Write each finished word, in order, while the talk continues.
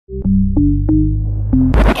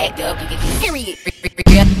act up, period.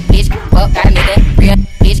 Real bitch, fuck got a nigga. Real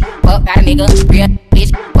bitch, fuck got a nigga. Real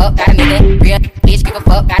bitch, fuck got a nigga. Real bitch, give a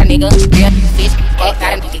fuck got a nigga. Real bitch, fuck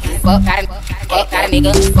got a nigga. Fuck got a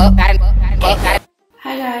nigga. Fuck got a.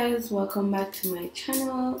 Hi guys, welcome back to my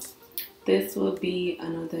channel. This will be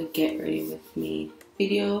another get ready with me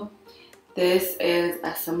video. This is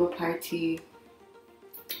a summer party.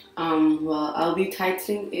 Well, I'll be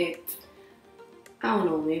titling it, I don't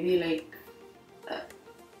know, maybe like a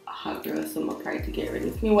hot girl summer party get ready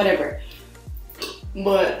with me, whatever.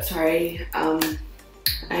 But sorry, I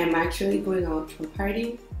am actually going out to a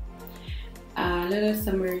party, a little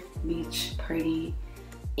summer beach party,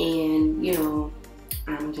 and you know,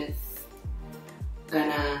 I'm just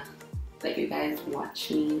gonna let you guys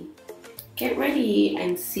watch me get ready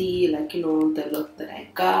and see, like, you know, the look that I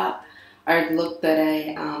got, or the look that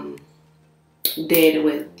I did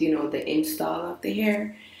with, you know, the install of the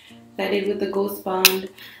hair that I did with the ghost bond,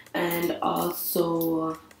 and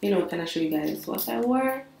also, you know, kind of show you guys what I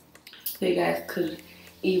wore, so you guys could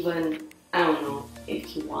even, I don't know,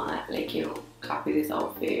 if you want, like, you know, copy this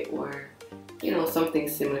outfit or, you know, something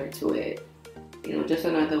similar to it. You know, just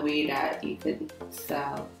another way that you could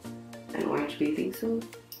style an orange bathing suit.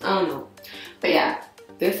 I don't know. But yeah,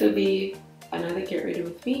 this will be another get ready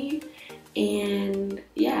with me. And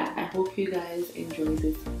yeah, I hope you guys enjoyed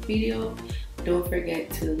this video. Don't forget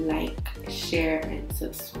to like, share, and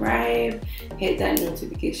subscribe. Hit that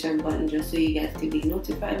notification button just so you guys can be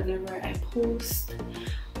notified whenever I post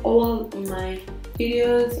all my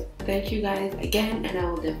videos. Thank you guys again, and I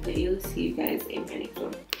will definitely see you guys in my next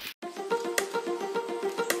one.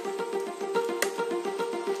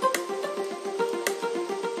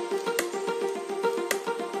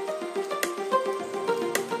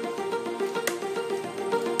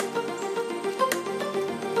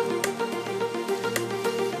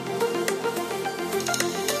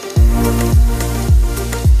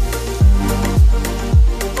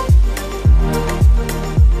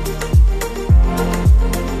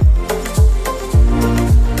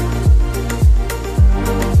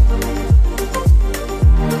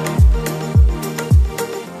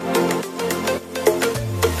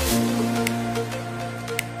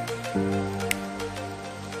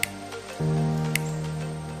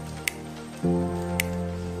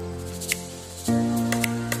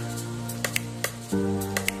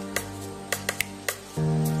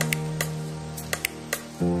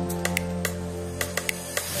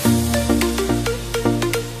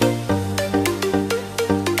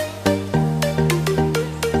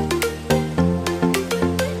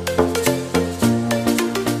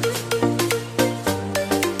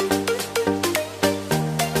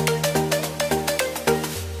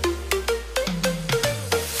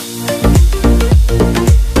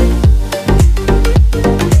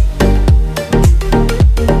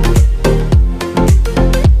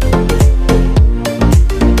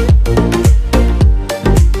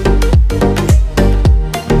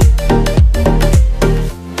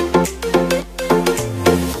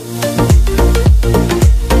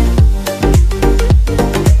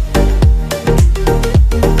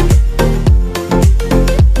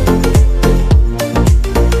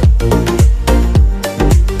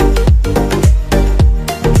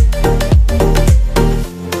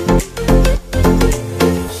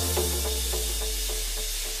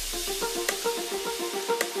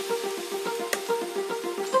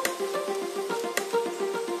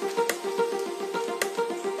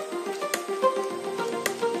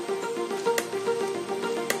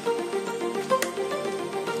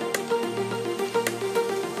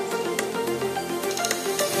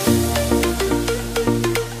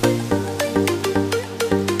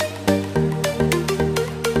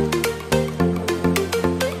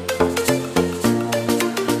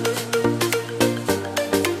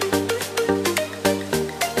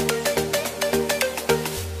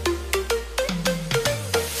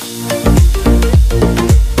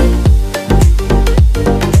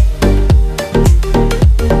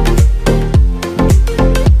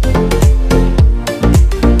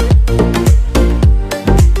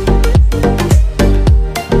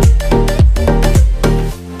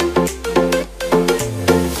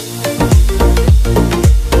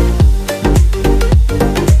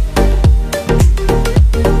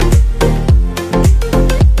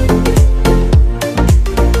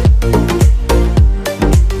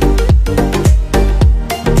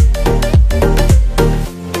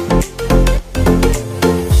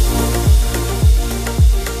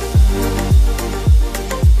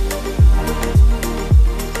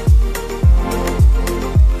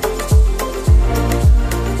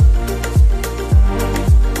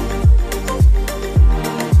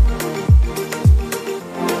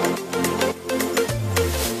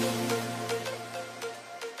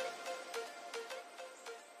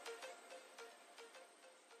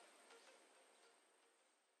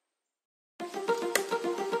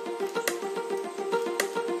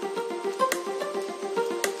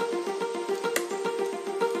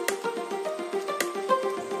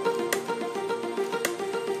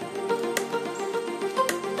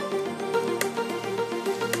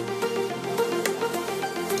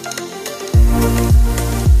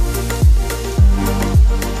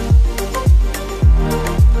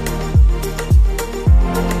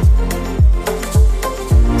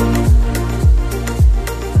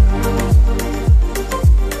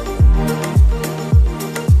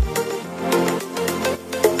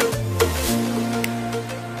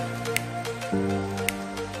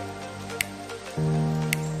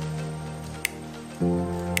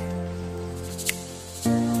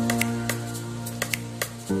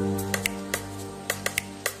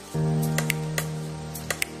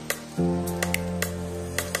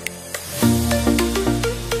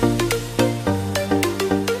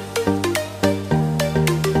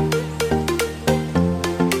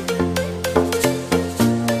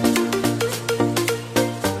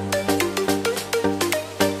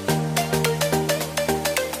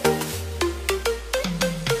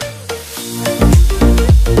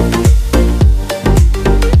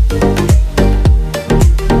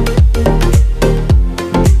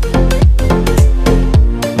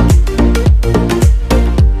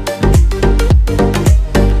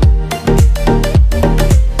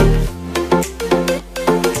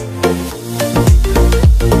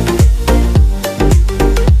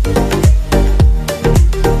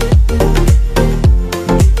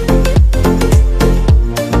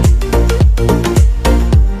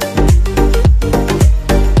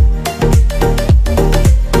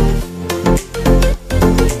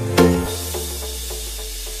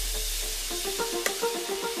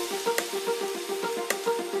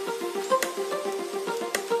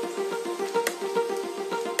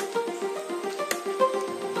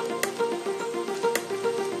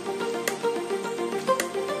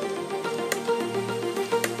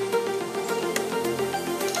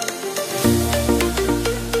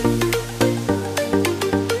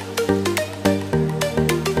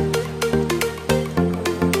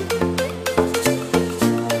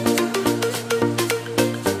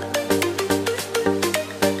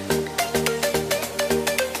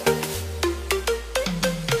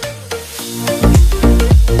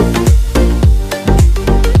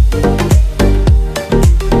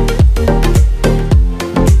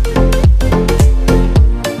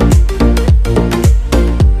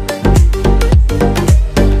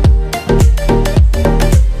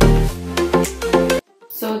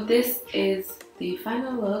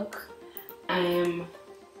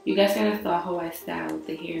 You guys kind of saw how I styled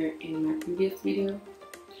the hair in my previous video.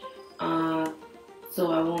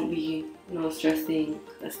 So I won't be, stressing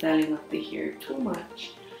the styling of the hair too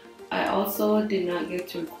much. I also did not get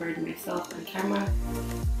to record myself on camera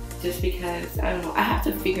just because, I don't know, I have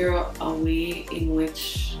to figure out a way in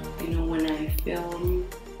which, when I film,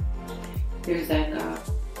 there's like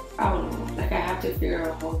I don't know, like I have to figure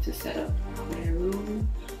out how to set up my room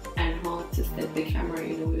and how to set the camera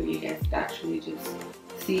in a way where you guys actually just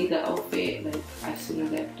see the outfit like as soon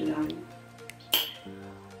as I put it on.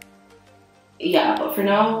 Yeah, but for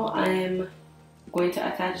now I'm going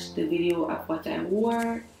to attach the video of what I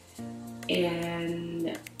wore,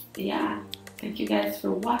 and yeah, thank you guys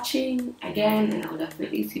for watching again, and I'll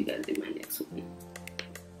definitely see you guys in my next one.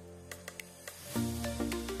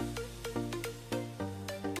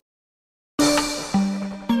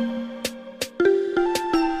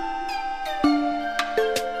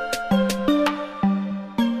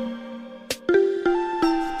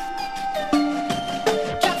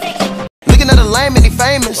 Lame and he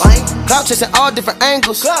famous. Clout chasing all different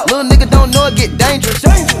angles. Little nigga don't know it get dangerous.